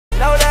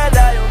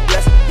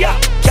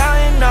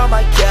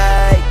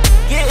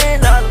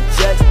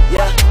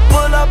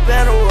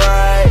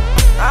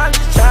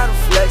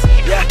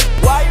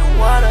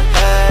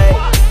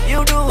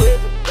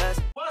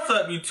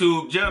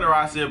YouTube?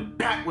 JayOnTheRise here,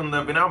 back with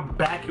another, and I'm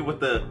back here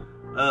with a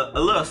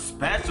little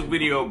special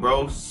video,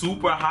 bro.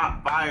 Super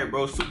Hot Fire,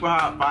 bro. Super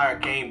Hot Fire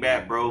came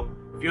back, bro.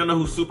 If you don't know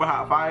who Super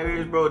Hot Fire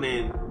is, bro,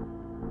 then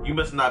you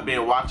must not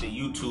been watching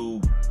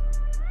YouTube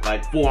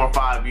like 4 or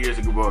 5 years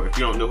ago, bro. If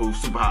you don't know who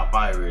Super Hot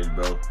Fire is,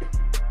 bro.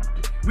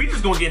 We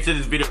just gonna get into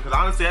this video because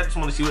honestly, I just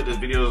want to see what this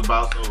video is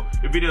about. So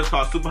the video is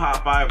called Super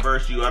Hot Fire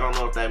vs. You. I don't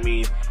know if that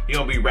means he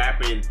gonna be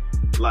rapping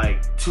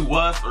like to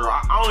us, or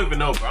I don't even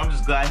know, bro. I'm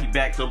just glad he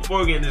back. So before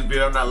we get in this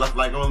video, I'm not left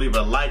like, gonna leave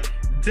a like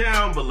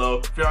down below.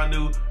 If y'all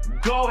new,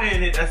 go ahead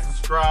and hit that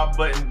subscribe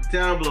button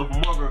down below for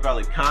more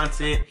girl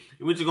content.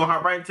 And we're just gonna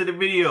hop right into the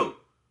video.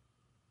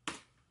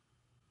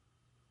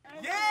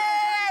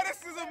 Yeah,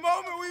 this is a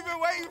moment we've been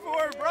waiting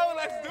for, bro.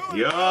 Let's do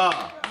it.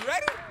 Yeah. You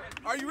ready?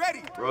 Are you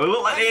ready? Bro, it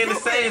look like they in the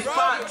same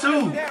spot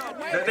too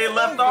that they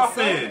left off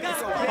in.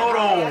 Hold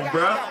on,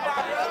 bro.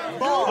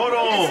 Hold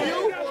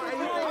on.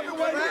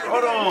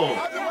 Hold on.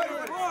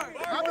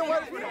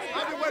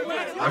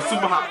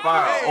 Super Hot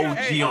Fire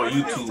OG on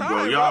YouTube,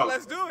 bro. Y'all,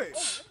 let's do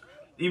it.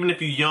 even if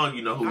you're young,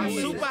 you know who he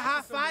is. Super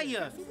Hot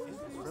Fire.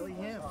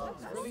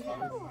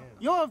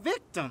 You're a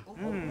victim.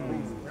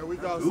 Here we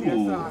go.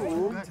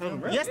 Ooh.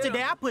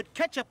 Yesterday I put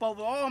ketchup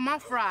over all my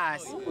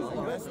fries.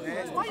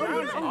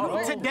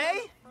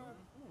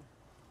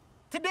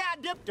 Today I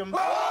dipped them.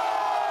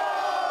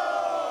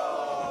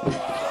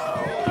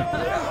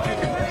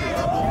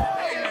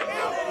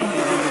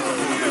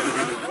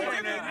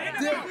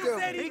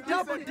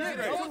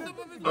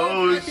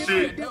 Oh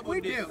shit.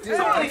 Somebody get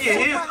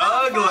his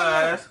ugly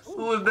ass.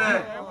 Who was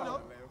that?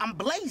 I'm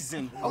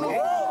blazing.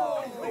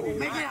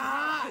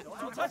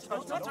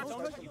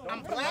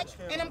 I'm black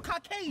and I'm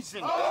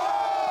Caucasian.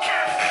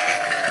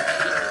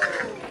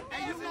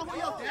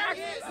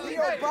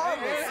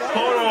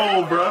 Hold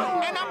on, bro.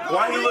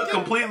 Why he look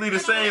completely the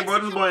same, bro?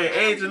 This boy ain't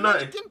age or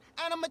nothing.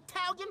 And I'm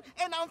Italian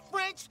and I'm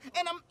French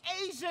and I'm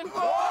Asian.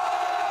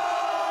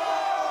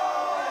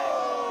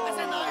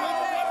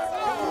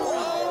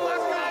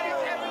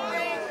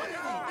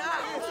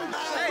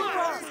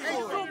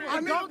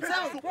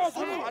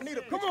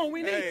 Come on,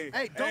 we need.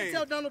 Hey, don't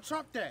tell Donald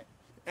Trump that.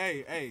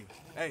 Hey,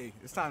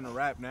 it's time to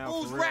rap now.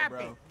 Who's for real,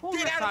 rapping? Bro.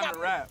 Get out of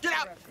my rap. Get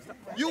out.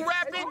 You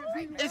rapping?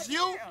 It's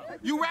you?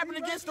 You rapping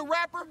against the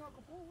rapper?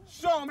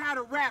 Show him how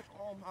to rap.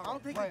 I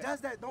don't think he does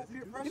that. Don't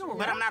peer pressure.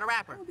 But I'm not a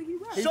rapper.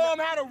 Show him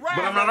how to rap.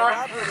 But I'm not a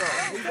rapper.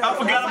 I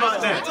forgot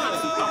about that. I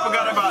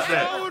forgot about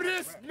that. Show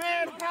this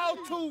man how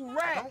to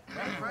rap.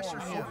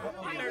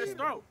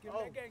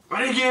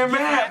 Why they getting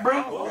mad,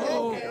 bro?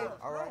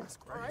 All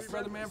right.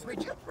 Brother man,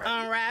 preach it.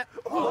 Rap.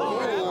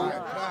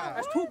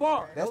 That's 2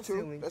 bars. That's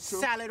true. That's true.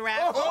 Salad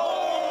rap.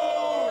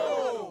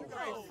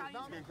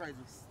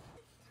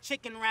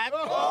 Chicken rap.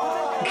 Okay.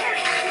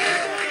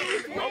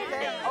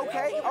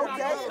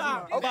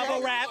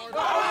 Bubble rap.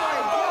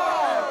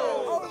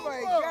 Oh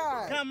my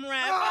God. Gum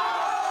rap.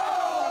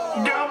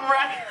 Gum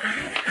rap.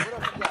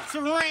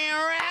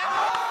 Saran rap.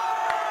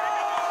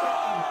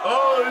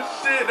 Oh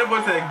shit, that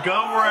boy said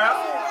gum rap.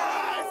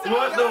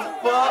 What the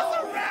fuck?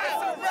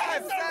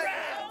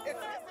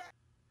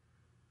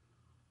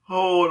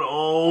 Hold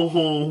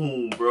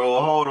on,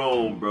 bro. Hold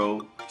on,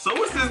 bro. So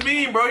what's this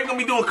mean, bro? He gonna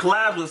be doing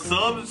collabs with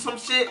subs or some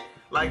shit?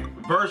 Like,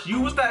 verse you?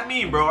 What's that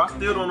mean, bro? I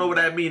still don't know what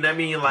that mean. That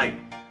mean, like,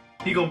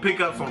 he gonna pick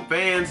up some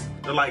fans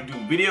to, like, do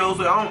videos.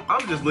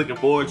 I'm just looking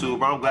forward to it,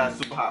 bro. I'm glad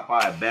Super Hot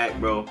Fire back,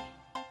 bro.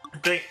 I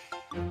think,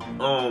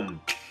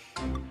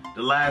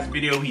 the last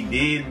video he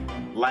did,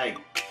 like,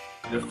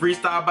 the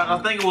freestyle battle,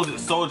 I think it was at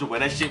Soldier Boy.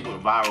 That shit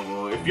went viral,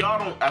 bro. If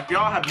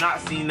y'all have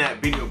not seen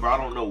that video, bro, I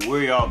don't know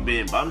where y'all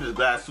been, but I'm just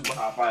glad Super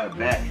Hot Fire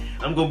back.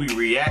 I'm gonna be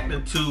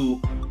reacting to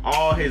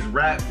all his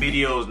rap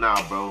videos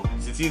now, bro.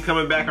 Since he's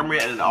coming back, I'm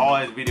reacting to all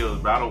his videos,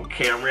 bro. I don't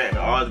care, I'm reacting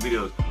to all his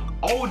videos.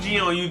 OG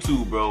on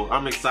YouTube, bro.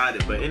 I'm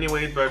excited. But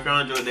anyways, bro, if y'all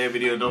enjoyed that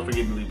video, don't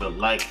forget to leave a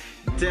like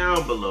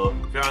down below.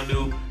 If y'all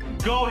new,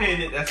 go ahead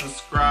and hit that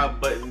subscribe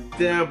button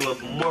down below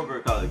for more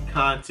great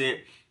content.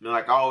 And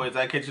like always,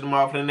 I catch you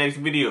tomorrow for the next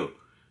video.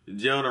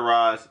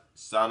 JayOnTheRise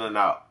signing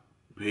out.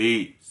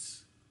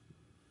 Peace.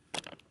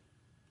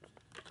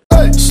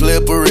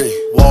 Slippery,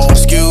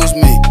 excuse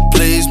me,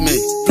 please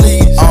me.